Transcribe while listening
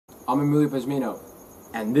I'm Emilio Pesmino,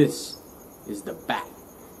 and this is The Bat.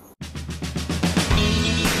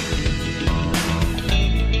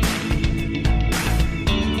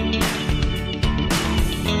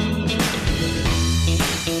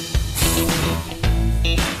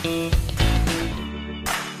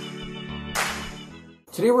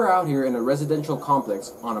 Today we're out here in a residential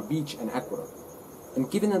complex on a beach in Ecuador. And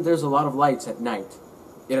given that there's a lot of lights at night,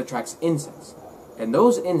 it attracts insects. And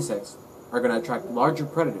those insects are going to attract larger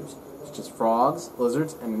predators, such as frogs,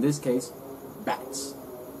 lizards, and in this case, bats.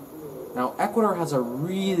 Now, Ecuador has a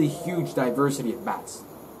really huge diversity of bats.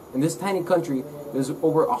 In this tiny country, there's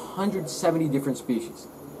over 170 different species.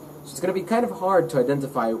 So it's going to be kind of hard to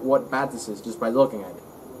identify what bat this is just by looking at it.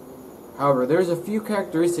 However, there's a few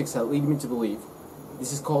characteristics that lead me to believe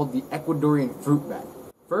this is called the Ecuadorian fruit bat.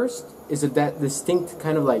 First is that distinct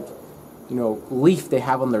kind of like, leaf they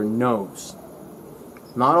have on their nose.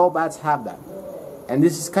 Not all bats have that. And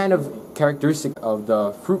this is kind of characteristic of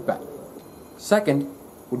the fruit bat. Second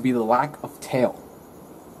would be the lack of tail.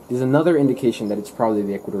 This is another indication that it's probably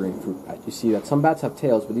the Ecuadorian fruit bat. You see that some bats have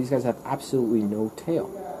tails, but these guys have absolutely no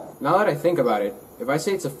tail. Now that I think about it, if I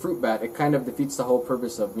say it's a fruit bat, it kind of defeats the whole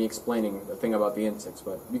purpose of me explaining the thing about the insects,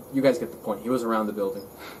 but you guys get the point. He was around the building.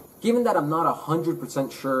 Given that I'm not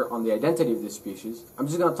 100% sure on the identity of this species, I'm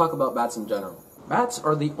just going to talk about bats in general. Bats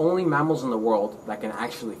are the only mammals in the world that can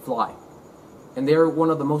actually fly. And they are one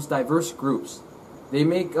of the most diverse groups. They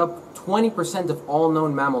make up 20% of all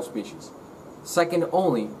known mammal species, second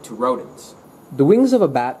only to rodents. The wings of a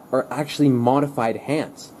bat are actually modified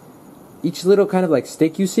hands. Each little kind of like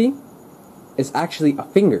stick you see is actually a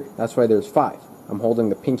finger. That's why there's 5. I'm holding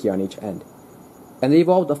the pinky on each end. And they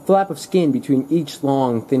evolved a flap of skin between each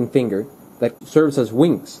long, thin finger that serves as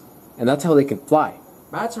wings. And that's how they can fly.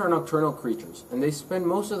 Bats are nocturnal creatures, and they spend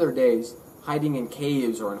most of their days hiding in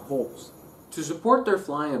caves or in holes. To support their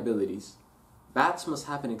flying abilities, bats must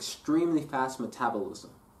have an extremely fast metabolism,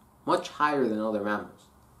 much higher than other mammals.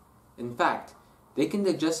 In fact, they can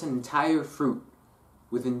digest an entire fruit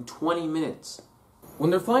within 20 minutes. When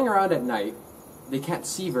they're flying around at night, they can't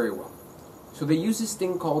see very well. So they use this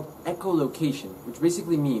thing called echolocation, which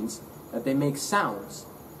basically means that they make sounds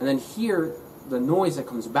and then hear the noise that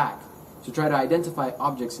comes back to try to identify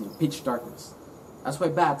objects in pitch darkness. That's why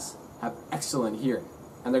bats have excellent hearing,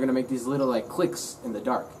 and they're going to make these little like clicks in the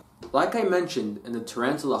dark. Like I mentioned in the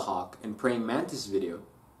tarantula hawk and praying mantis video,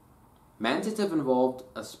 mantids have evolved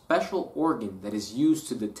a special organ that is used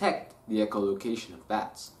to detect the echolocation of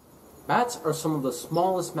bats. Bats are some of the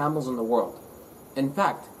smallest mammals in the world. In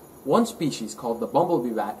fact, one species called the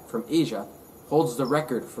bumblebee bat from Asia holds the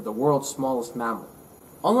record for the world's smallest mammal.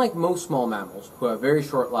 Unlike most small mammals, who have very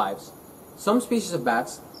short lives, some species of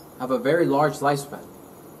bats have a very large lifespan,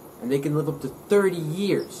 and they can live up to 30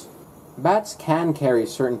 years. Bats can carry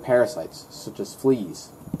certain parasites, such as fleas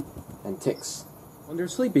and ticks. When they're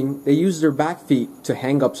sleeping, they use their back feet to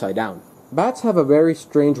hang upside down. Bats have a very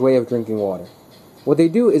strange way of drinking water. What they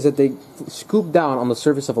do is that they scoop down on the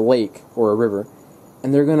surface of a lake or a river,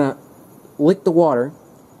 and they're gonna lick the water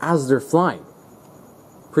as they're flying.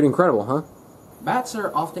 Pretty incredible, huh? Bats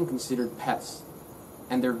are often considered pests,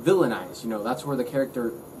 and they're villainized. That's where the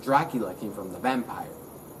character Dracula came from, the vampire.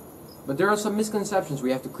 But there are some misconceptions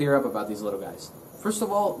we have to clear up about these little guys. First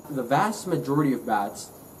of all, the vast majority of bats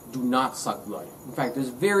do not suck blood. In fact, there's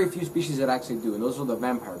very few species that actually do, and those are the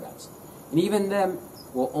vampire bats. And even them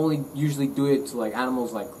will only usually do it to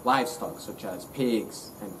animals like livestock, such as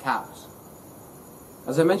pigs and cows.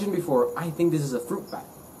 As I mentioned before, I think this is a fruit bat.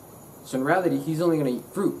 So in reality, he's only going to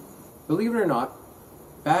eat fruit. Believe it or not,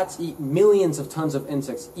 bats eat millions of tons of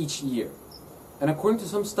insects each year. And according to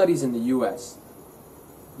some studies in the US,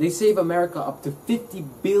 they save America up to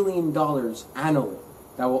 $50 billion annually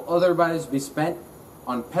that will otherwise be spent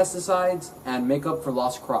on pesticides and make up for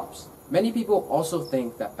lost crops. Many people also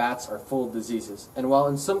think that bats are full of diseases, and while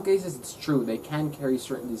in some cases it's true they can carry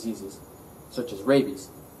certain diseases, such as rabies,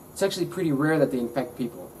 it's actually pretty rare that they infect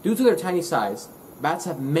people. Due to their tiny size, bats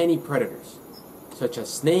have many predators, such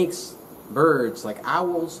as snakes, birds like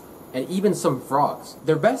owls, and even some frogs.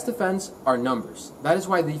 Their best defense are numbers. That is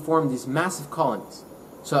why they form these massive colonies,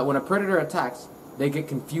 so that when a predator attacks, they get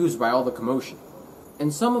confused by all the commotion.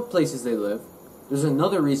 In some places they live, there's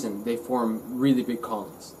another reason they form really big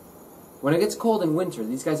colonies. When it gets cold in winter,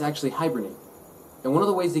 these guys actually hibernate. And one of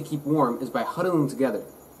the ways they keep warm is by huddling together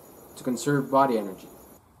to conserve body energy.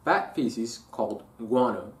 Bat feces, called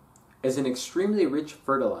guano, is an extremely rich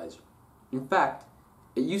fertilizer. In fact,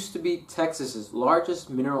 it used to be Texas's largest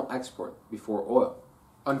mineral export before oil.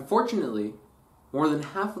 Unfortunately, more than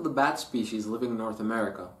half of the bat species living in North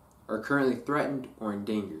America are currently threatened or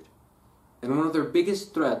endangered. And one of their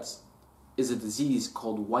biggest threats is a disease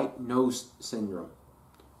called white nose syndrome,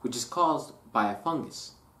 which is caused by a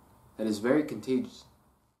fungus that is very contagious.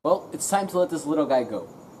 Well, it's time to let this little guy go.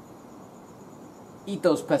 Eat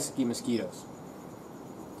those pesky mosquitoes.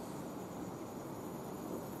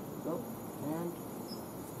 And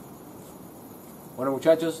bueno,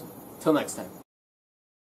 muchachos, till next time.